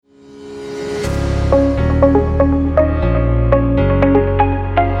Greetings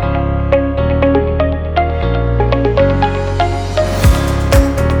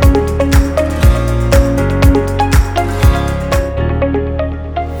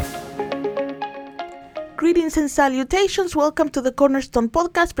and salutations. Welcome to the Cornerstone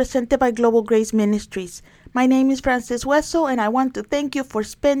Podcast presented by Global Grace Ministries. My name is Frances Wesso, and I want to thank you for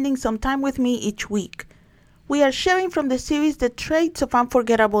spending some time with me each week. We are sharing from the series The Traits of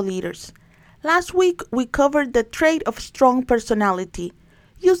Unforgettable Leaders. Last week, we covered the trait of strong personality.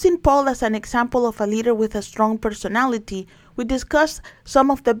 Using Paul as an example of a leader with a strong personality, we discussed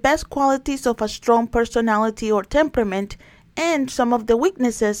some of the best qualities of a strong personality or temperament and some of the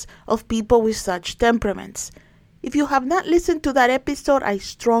weaknesses of people with such temperaments. If you have not listened to that episode, I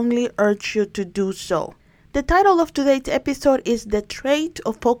strongly urge you to do so. The title of today's episode is The Trait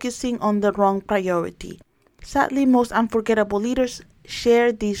of Focusing on the Wrong Priority. Sadly, most unforgettable leaders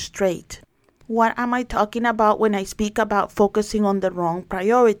share this trait. What am I talking about when I speak about focusing on the wrong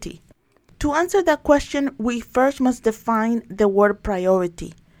priority? To answer that question, we first must define the word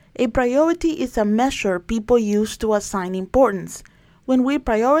priority. A priority is a measure people use to assign importance. When we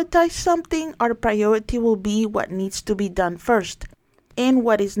prioritize something, our priority will be what needs to be done first, and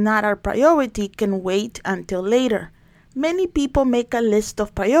what is not our priority can wait until later. Many people make a list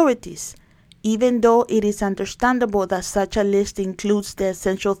of priorities. Even though it is understandable that such a list includes the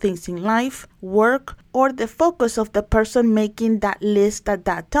essential things in life, work, or the focus of the person making that list at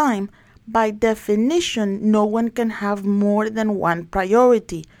that time, by definition, no one can have more than one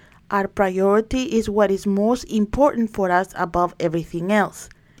priority. Our priority is what is most important for us above everything else.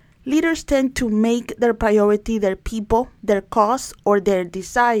 Leaders tend to make their priority their people, their cause, or their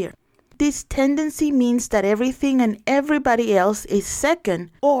desire. This tendency means that everything and everybody else is second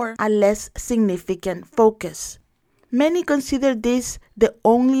or a less significant focus. Many consider this the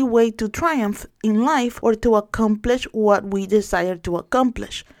only way to triumph in life or to accomplish what we desire to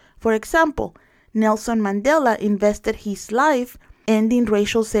accomplish. For example, Nelson Mandela invested his life ending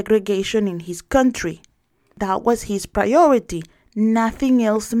racial segregation in his country. That was his priority. Nothing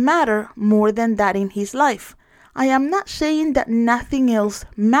else mattered more than that in his life. I am not saying that nothing else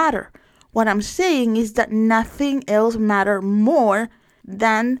mattered. What I'm saying is that nothing else mattered more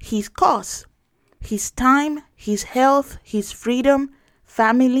than his cause. His time, his health, his freedom,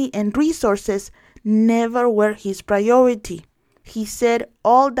 family, and resources never were his priority. He set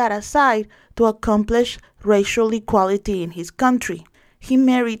all that aside to accomplish racial equality in his country. He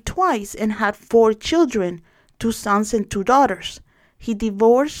married twice and had 4 children, 2 sons and 2 daughters. He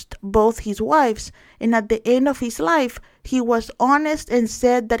divorced both his wives, and at the end of his life, he was honest and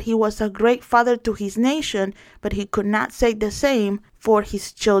said that he was a great father to his nation, but he could not say the same for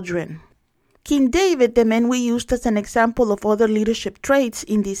his children. King David, the man we used as an example of other leadership traits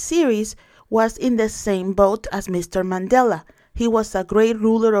in this series, was in the same boat as Mr. Mandela. He was a great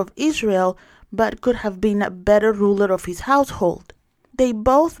ruler of Israel, but could have been a better ruler of his household. They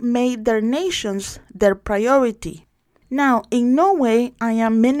both made their nations their priority. Now, in no way I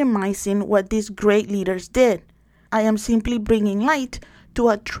am minimizing what these great leaders did. I am simply bringing light to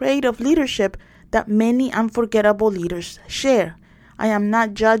a trait of leadership that many unforgettable leaders share. I am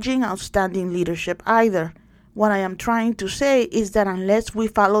not judging outstanding leadership either. What I am trying to say is that unless we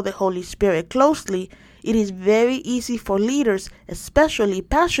follow the Holy Spirit closely, it is very easy for leaders, especially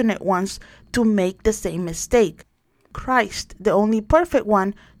passionate ones, to make the same mistake. Christ, the only perfect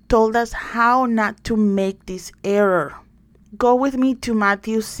one, told us how not to make this error. Go with me to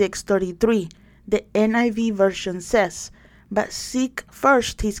Matthew 6:33. The NIV version says, "But seek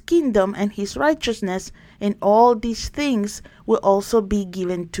first his kingdom and his righteousness, and all these things will also be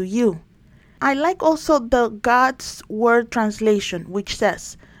given to you." I like also the God's Word translation, which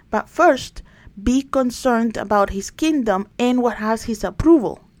says, "But first, be concerned about his kingdom and what has his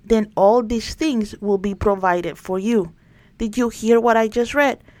approval. Then all these things will be provided for you." Did you hear what I just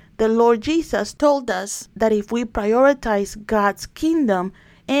read? The Lord Jesus told us that if we prioritize God's kingdom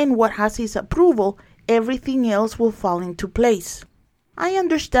and what has his approval, everything else will fall into place. I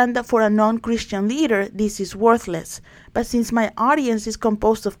understand that for a non-Christian leader, this is worthless. But since my audience is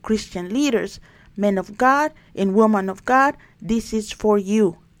composed of Christian leaders, men of God and women of God, this is for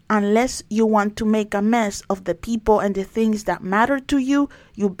you. Unless you want to make a mess of the people and the things that matter to you,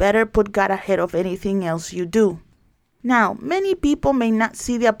 you better put God ahead of anything else you do. Now, many people may not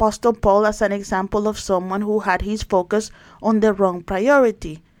see the Apostle Paul as an example of someone who had his focus on the wrong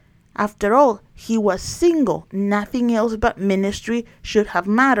priority. After all, he was single. Nothing else but ministry should have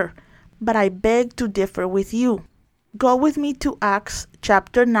mattered. But I beg to differ with you. Go with me to Acts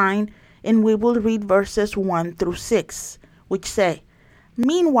chapter 9, and we will read verses 1 through 6, which say,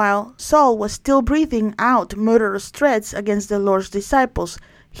 Meanwhile, Saul was still breathing out murderous threats against the Lord's disciples.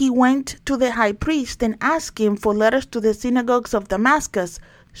 He went to the high priest and asked him for letters to the synagogues of Damascus,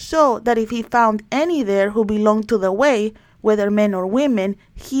 so that if he found any there who belonged to the way, whether men or women,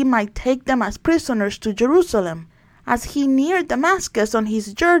 he might take them as prisoners to Jerusalem. As he neared Damascus on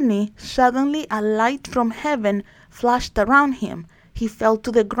his journey, suddenly a light from heaven flashed around him. He fell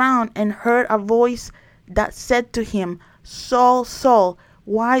to the ground and heard a voice that said to him, "Saul, Saul,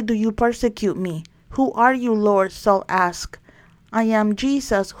 why do you persecute me?" "Who are you, Lord?" Saul asked. "I am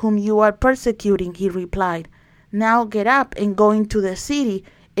Jesus, whom you are persecuting," he replied. "Now get up and go into the city,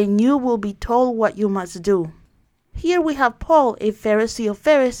 and you will be told what you must do." Here we have Paul, a Pharisee of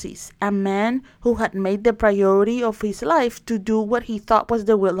Pharisees, a man who had made the priority of his life to do what he thought was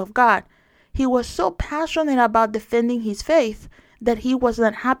the will of God. He was so passionate about defending his faith that he was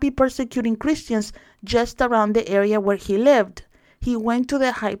not happy persecuting Christians just around the area where he lived. He went to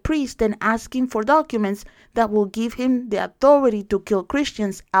the high priest and asked him for documents that will give him the authority to kill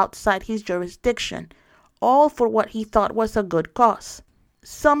Christians outside his jurisdiction, all for what he thought was a good cause.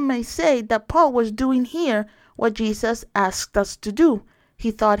 Some may say that Paul was doing here what Jesus asked us to do.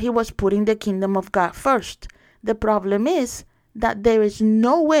 He thought he was putting the kingdom of God first. The problem is that there is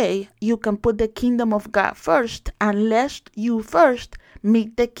no way you can put the kingdom of God first unless you first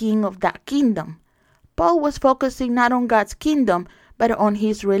meet the king of that kingdom. Paul was focusing not on God's kingdom, but on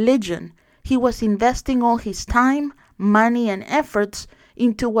his religion. He was investing all his time, money, and efforts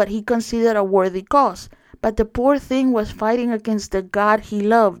into what he considered a worthy cause, but the poor thing was fighting against the God he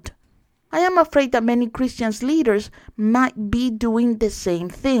loved. I am afraid that many Christian leaders might be doing the same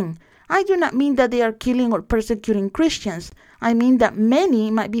thing. I do not mean that they are killing or persecuting Christians. I mean that many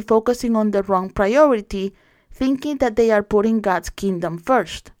might be focusing on the wrong priority, thinking that they are putting God's kingdom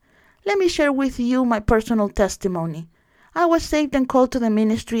first. Let me share with you my personal testimony. I was saved and called to the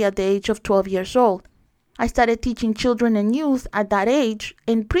ministry at the age of 12 years old. I started teaching children and youth at that age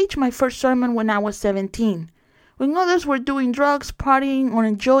and preached my first sermon when I was 17. When others were doing drugs, partying, or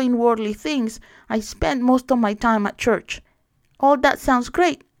enjoying worldly things, I spent most of my time at church. All that sounds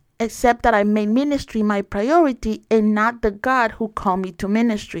great, except that I made ministry my priority and not the God who called me to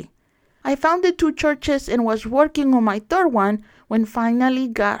ministry. I founded 2 churches and was working on my third one when finally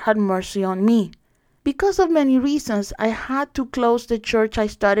God had mercy on me. Because of many reasons, I had to close the church I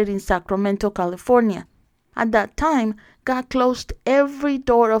started in Sacramento, California. At that time, God closed every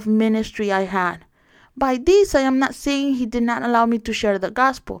door of ministry I had. By this, I am not saying He did not allow me to share the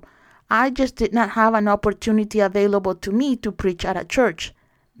gospel. I just did not have an opportunity available to me to preach at a church.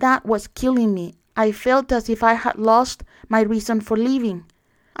 That was killing me. I felt as if I had lost my reason for living.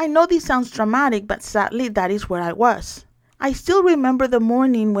 I know this sounds dramatic, but sadly that is where I was. I still remember the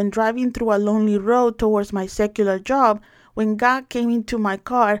morning when driving through a lonely road towards my secular job when God came into my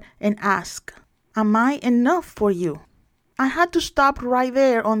car and asked, "Am I enough for you?" I had to stop right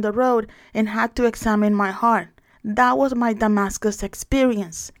there on the road and had to examine my heart. That was my Damascus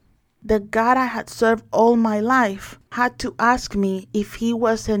experience. The God I had served all my life had to ask me if He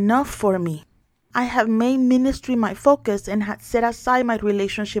was enough for me. I had made ministry my focus and had set aside my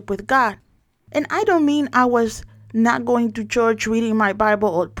relationship with God. And I don't mean I was not going to church, reading my Bible,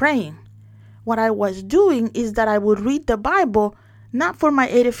 or praying. What I was doing is that I would read the Bible not for my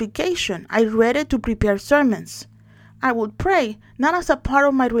edification. I read it to prepare sermons. I would pray not as a part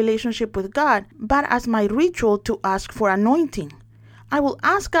of my relationship with God, but as my ritual to ask for anointing. I will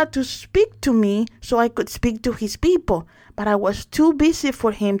ask God to speak to me so I could speak to His people, but I was too busy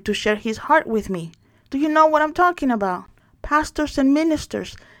for Him to share His heart with me. Do you know what I'm talking about? Pastors and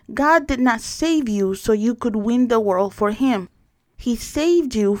ministers, God did not save you so you could win the world for Him. He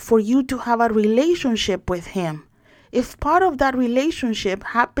saved you for you to have a relationship with Him. If part of that relationship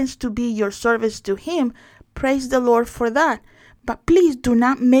happens to be your service to Him, praise the Lord for that. But please do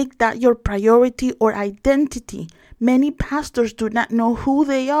not make that your priority or identity. Many pastors do not know who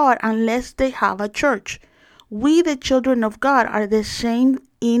they are unless they have a church. We, the children of God, are the same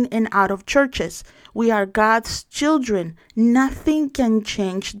in and out of churches. We are God's children. Nothing can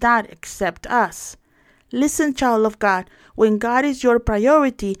change that except us. Listen, child of God, when God is your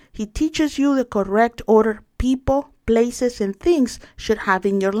priority, He teaches you the correct order people, places, and things should have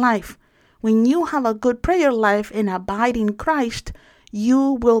in your life. When you have a good prayer life and abide in Christ,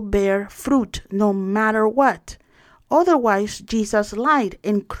 you will bear fruit no matter what. Otherwise, Jesus lied,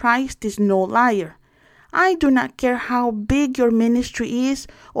 and Christ is no liar. I do not care how big your ministry is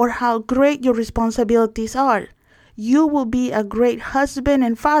or how great your responsibilities are. You will be a great husband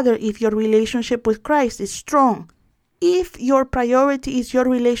and father if your relationship with Christ is strong. If your priority is your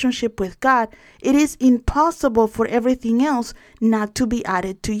relationship with God, it is impossible for everything else not to be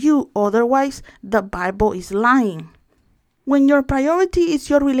added to you. Otherwise, the Bible is lying. When your priority is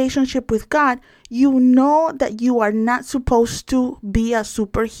your relationship with God, you know that you are not supposed to be a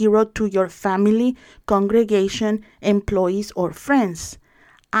superhero to your family, congregation, employees, or friends.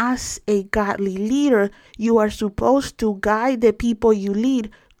 As a godly leader, you are supposed to guide the people you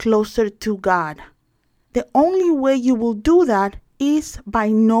lead closer to God. The only way you will do that is by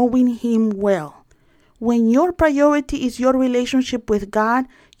knowing Him well. When your priority is your relationship with God,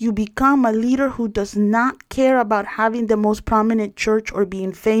 you become a leader who does not care about having the most prominent church or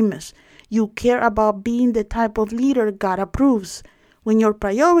being famous. You care about being the type of leader God approves. When your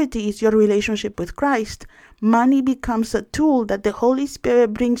priority is your relationship with Christ, money becomes a tool that the Holy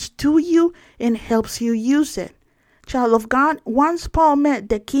Spirit brings to you and helps you use it. Child of God, once Paul met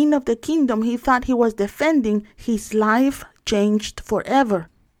the king of the kingdom he thought he was defending, his life changed forever.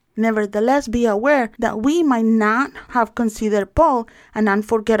 Nevertheless, be aware that we might not have considered Paul an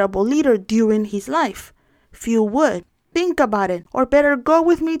unforgettable leader during his life. Few would. Think about it. Or better, go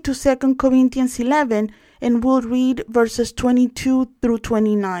with me to 2 Corinthians 11 and we'll read verses 22 through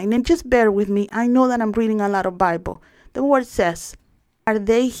 29. And just bear with me. I know that I'm reading a lot of Bible. The word says, "Are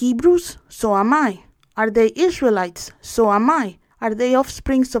they Hebrews? So am I. Are they Israelites? So am I. Are they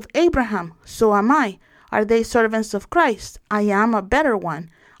offsprings of Abraham? So am I. Are they servants of Christ? I am a better one.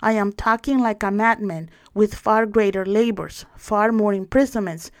 I am talking like a madman, with far greater labors, far more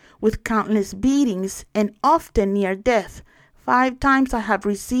imprisonments, with countless beatings, and often near death. 5 times I have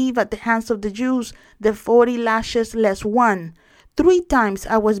received at the hands of the Jews the 40 lashes less one. 3 times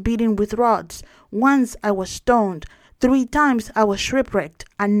I was beaten with rods. Once I was stoned. 3 times I was shipwrecked.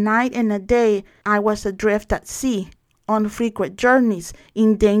 A night and a day I was adrift at sea, on frequent journeys,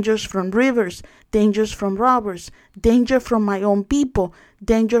 in dangers from rivers, dangers from robbers, danger from my own people,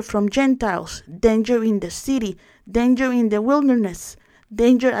 danger from Gentiles, danger in the city, danger in the wilderness,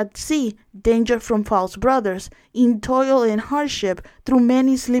 danger at sea, danger from false brothers, in toil and hardship, through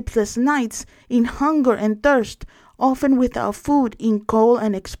many sleepless nights, in hunger and thirst, often without food, in cold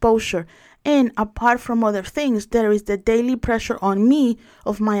and exposure. And apart from other things, there is the daily pressure on me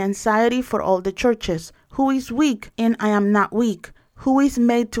of my anxiety for all the churches. Who is weak, and I am not weak? Who is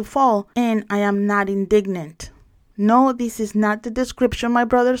made to fall, and I am not indignant?" No, this is not the description, my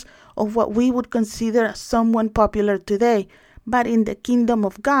brothers, of what we would consider someone popular today. But in the kingdom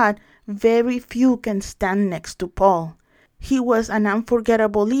of God, very few can stand next to Paul. He was an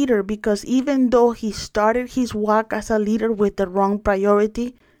unforgettable leader because even though he started his walk as a leader with the wrong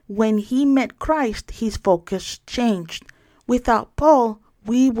priority, when he met Christ, his focus changed. Without Paul,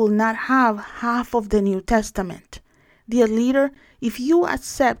 we will not have half of the New Testament. Dear leader, if you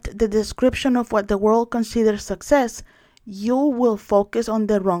accept the description of what the world considers success, you will focus on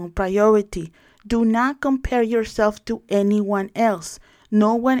the wrong priority. Do not compare yourself to anyone else.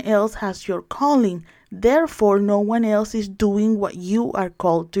 No one else has your calling. Therefore, no one else is doing what you are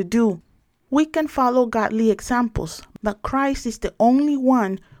called to do. We can follow godly examples, but Christ is the only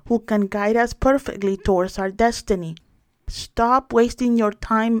one who can guide us perfectly towards our destiny. Stop wasting your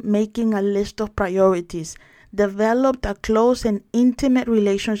time making a list of priorities. Develop a close and intimate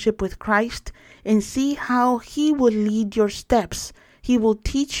relationship with Christ and see how He will lead your steps. He will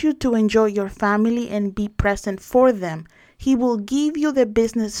teach you to enjoy your family and be present for them. He will give you the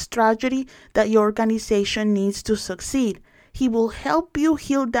business strategy that your organization needs to succeed. He will help you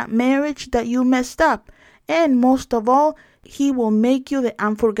heal that marriage that you messed up. And most of all, He will make you the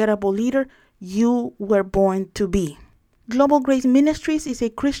unforgettable leader you were born to be. Global Grace Ministries is a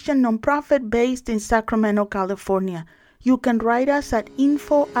Christian nonprofit based in Sacramento, California. You can write us at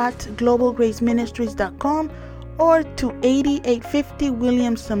info@globalgraceministries.com or to 8850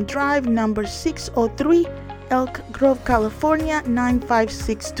 Williamson Drive, number 603, Elk Grove, California,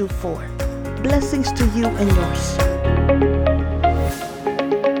 95624. Blessings to you and yours.